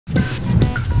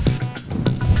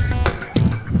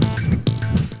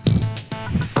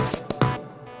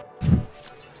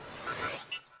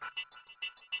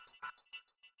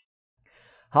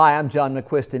Hi, I'm John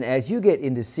McQuist, and as you get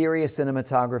into serious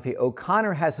cinematography,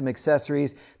 O'Connor has some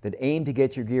accessories that aim to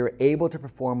get your gear able to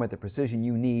perform at the precision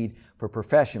you need for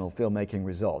professional filmmaking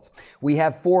results. We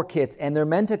have 4 kits, and they're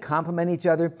meant to complement each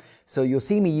other, so you'll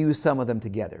see me use some of them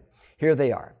together. Here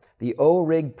they are: the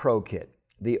O-Rig Pro Kit,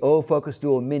 the O-Focus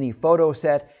Dual Mini Photo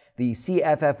Set, the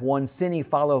CFF1 Cine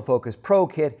Follow Focus Pro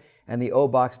Kit, and the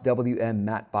O-Box WM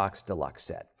Mattebox Deluxe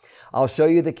Set. I'll show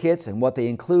you the kits and what they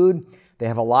include. They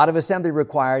have a lot of assembly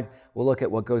required. We'll look at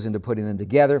what goes into putting them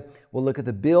together. We'll look at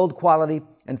the build quality,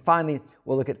 and finally,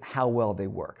 we'll look at how well they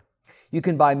work. You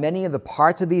can buy many of the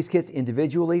parts of these kits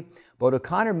individually, but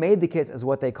O'Connor made the kits as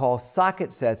what they call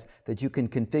socket sets that you can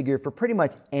configure for pretty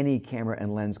much any camera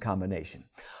and lens combination.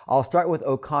 I'll start with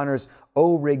O'Connor's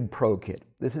O-Rig Pro Kit.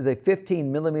 This is a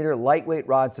 15mm lightweight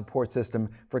rod support system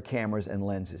for cameras and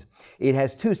lenses. It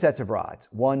has 2 sets of rods,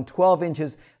 one 12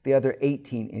 inches, the other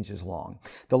 18 inches long.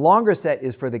 The longer set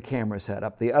is for the camera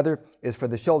setup. The other is for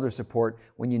the shoulder support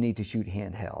when you need to shoot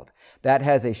handheld. That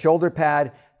has a shoulder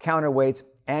pad, counterweights,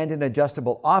 and an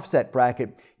adjustable offset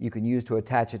bracket you can use to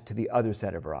attach it to the other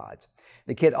set of rods.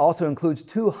 The kit also includes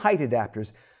 2 height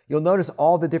adapters. You'll notice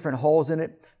all the different holes in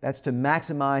it. That's to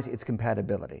maximize its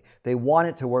compatibility. They want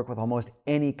it to work with almost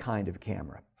any kind of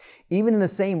camera. Even in the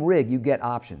same rig, you get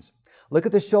options. Look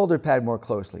at the shoulder pad more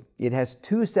closely. It has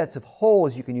 2 sets of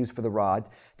holes you can use for the rods,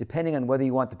 depending on whether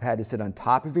you want the pad to sit on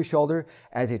top of your shoulder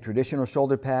as a traditional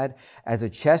shoulder pad, as a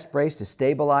chest brace to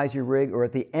stabilize your rig, or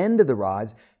at the end of the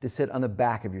rods to sit on the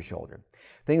back of your shoulder.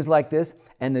 Things like this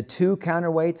and the 2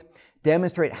 counterweights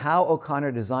demonstrate how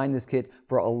O'Connor designed this kit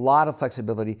for a lot of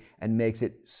flexibility and makes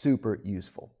it super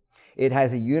useful. It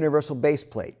has a universal base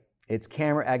plate. It's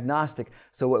camera agnostic,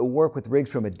 so it will work with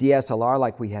rigs from a DSLR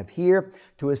like we have here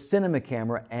to a cinema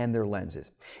camera and their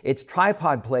lenses. Its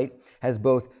tripod plate has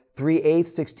both 3/8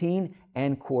 16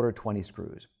 and 1/4 20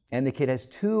 screws. And the kit has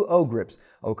 2 O-grips,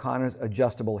 O'Connor's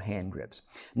adjustable hand grips.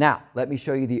 Now, let me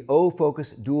show you the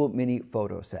O-Focus Dual Mini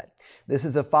Photo Set. This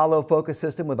is a follow focus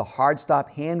system with a hard stop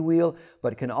hand wheel,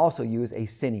 but can also use a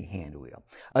Cine hand wheel.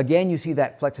 Again, you see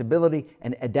that flexibility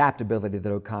and adaptability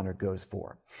that O'Connor goes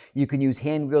for. You can use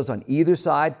hand wheels on either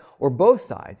side or both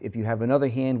sides if you have another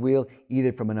hand wheel,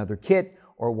 either from another kit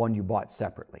or one you bought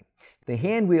separately. The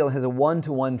hand wheel has a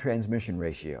 1-to-1 transmission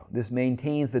ratio. This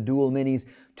maintains the Dual Mini's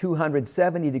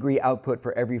 270-degree output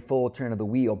for every full turn of the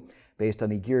wheel based on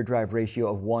the gear drive ratio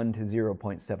of 1 to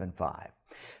 0.75.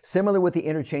 Similar with the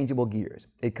interchangeable gears,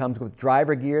 it comes with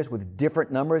driver gears with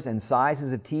different numbers and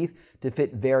sizes of teeth to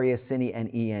fit various Cine and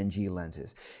ENG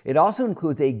lenses. It also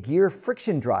includes a gear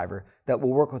friction driver that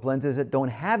will work with lenses that don't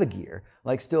have a gear,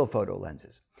 like still photo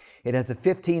lenses. It has a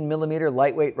 15mm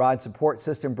lightweight rod support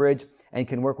system bridge and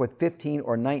can work with 15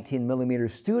 or 19mm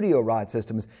studio rod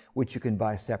systems, which you can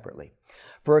buy separately.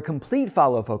 For a complete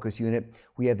follow focus unit,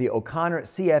 we have the O'Connor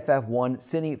CFF1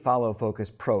 Cine Follow Focus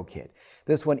Pro Kit.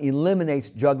 This one eliminates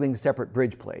juggling separate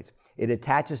bridge plates. It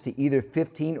attaches to either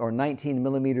 15 or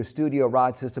 19mm studio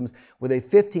rod systems with a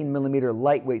 15mm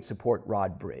lightweight support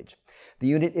rod bridge. The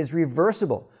unit is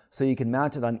reversible, so you can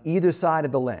mount it on either side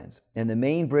of the lens, and the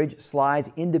main bridge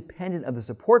slides independent of the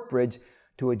support bridge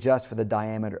to adjust for the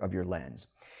diameter of your lens.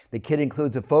 The kit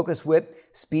includes a focus whip,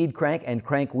 speed crank, and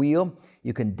crank wheel.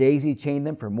 You can daisy chain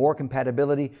them for more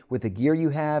compatibility with the gear you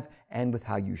have and with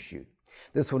how you shoot.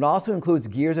 This one also includes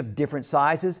gears of different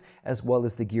sizes as well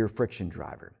as the gear friction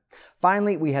driver.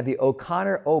 Finally, we have the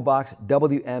O'Connor O-Box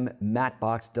WM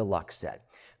Mattebox Deluxe Set.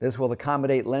 This will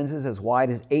accommodate lenses as wide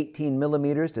as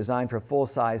 18mm designed for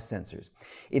full-size sensors.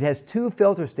 It has 2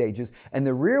 filter stages, and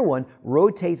the rear one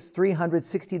rotates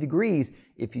 360 degrees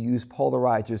if you use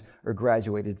polarizers or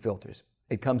graduated filters.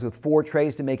 It comes with 4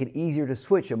 trays to make it easier to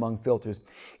switch among filters.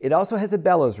 It also has a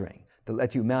bellows ring that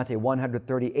lets you mount a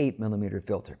 138mm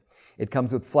filter. It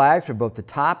comes with flags for both the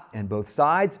top and both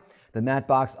sides. The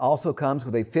Mattebox also comes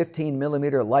with a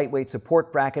 15mm lightweight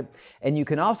support bracket, and you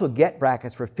can also get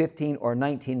brackets for 15 or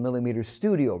 19mm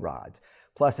studio rods.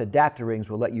 Plus, adapter rings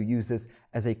will let you use this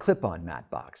as a clip-on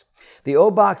Mattebox. The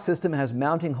O-Box system has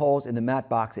mounting holes in the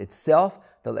Mattebox itself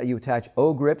that let you attach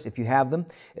O-grips if you have them.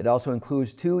 It also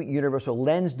includes 2 universal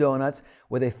lens donuts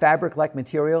with a fabric-like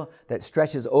material that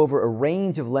stretches over a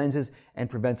range of lenses and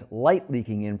prevents light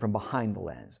leaking in from behind the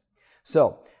lens.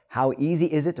 So, how easy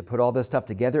is it to put all this stuff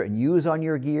together and use on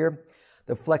your gear?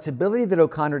 The flexibility that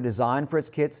O'Connor designed for its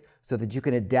kits so that you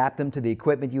can adapt them to the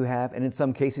equipment you have, and in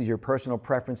some cases your personal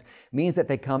preference, means that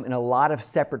they come in a lot of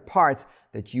separate parts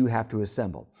that you have to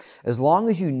assemble. As long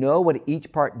as you know what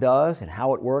each part does and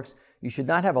how it works, you should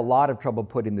not have a lot of trouble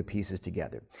putting the pieces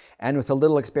together. And with a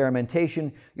little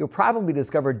experimentation, you'll probably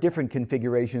discover different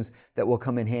configurations that will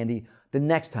come in handy the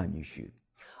next time you shoot.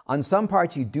 On some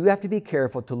parts, you do have to be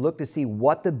careful to look to see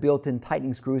what the built-in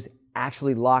tightening screws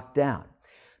actually lock down.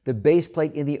 The base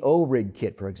plate in the O-rig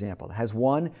kit, for example, has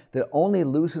one that only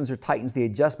loosens or tightens the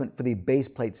adjustment for the base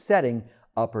plate setting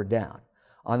up or down.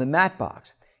 On the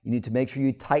Mattebox, you need to make sure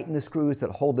you tighten the screws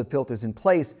that hold the filters in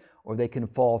place or they can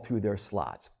fall through their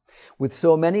slots. With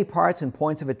so many parts and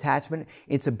points of attachment,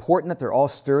 it's important that they're all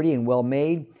sturdy and well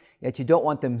made, yet you don't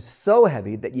want them so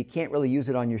heavy that you can't really use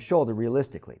it on your shoulder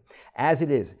realistically. As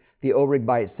it is, the O-rig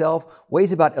by itself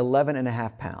weighs about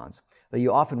 11.5 pounds, though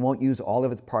you often won't use all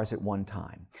of its parts at one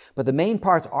time. But the main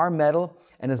parts are metal,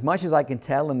 and as much as I can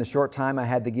tell in the short time I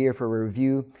had the gear for a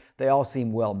review, they all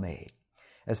seem well made.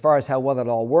 As far as how well it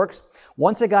all works,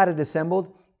 once I got it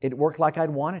assembled, it worked like I'd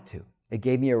want it to. It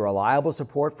gave me a reliable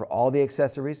support for all the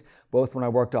accessories, both when I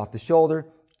worked off the shoulder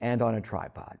and on a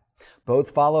tripod.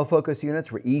 Both follow focus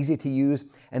units were easy to use,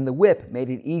 and the whip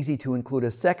made it easy to include a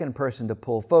second person to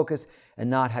pull focus and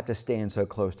not have to stand so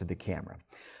close to the camera.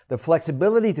 The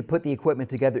flexibility to put the equipment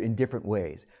together in different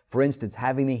ways, for instance,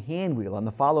 having the hand wheel on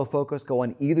the follow focus go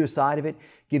on either side of it,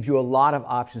 gives you a lot of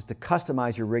options to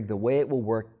customize your rig the way it will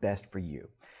work best for you.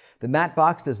 The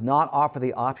Mattebox does not offer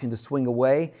the option to swing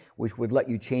away, which would let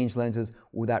you change lenses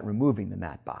without removing the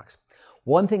Mattebox.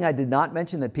 One thing I did not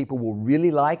mention that people will really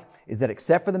like is that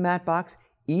except for the Mattebox,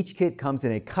 each kit comes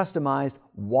in a customized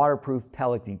waterproof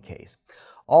Pelican case.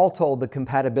 All told, the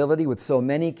compatibility with so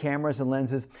many cameras and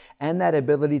lenses and that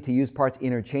ability to use parts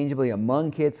interchangeably among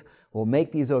kits will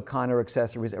make these OConnor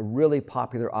accessories a really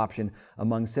popular option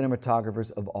among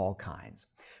cinematographers of all kinds.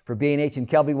 For B&H and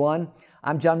Kelby One,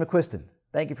 I'm John McQuiston.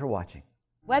 Thank you for watching.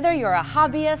 Whether you're a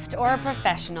hobbyist or a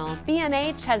professional,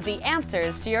 B&H has the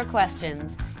answers to your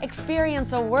questions.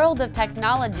 Experience a world of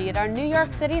technology at our New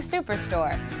York City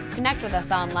Superstore. Connect with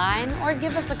us online or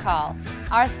give us a call.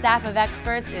 Our staff of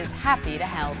experts is happy to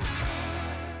help.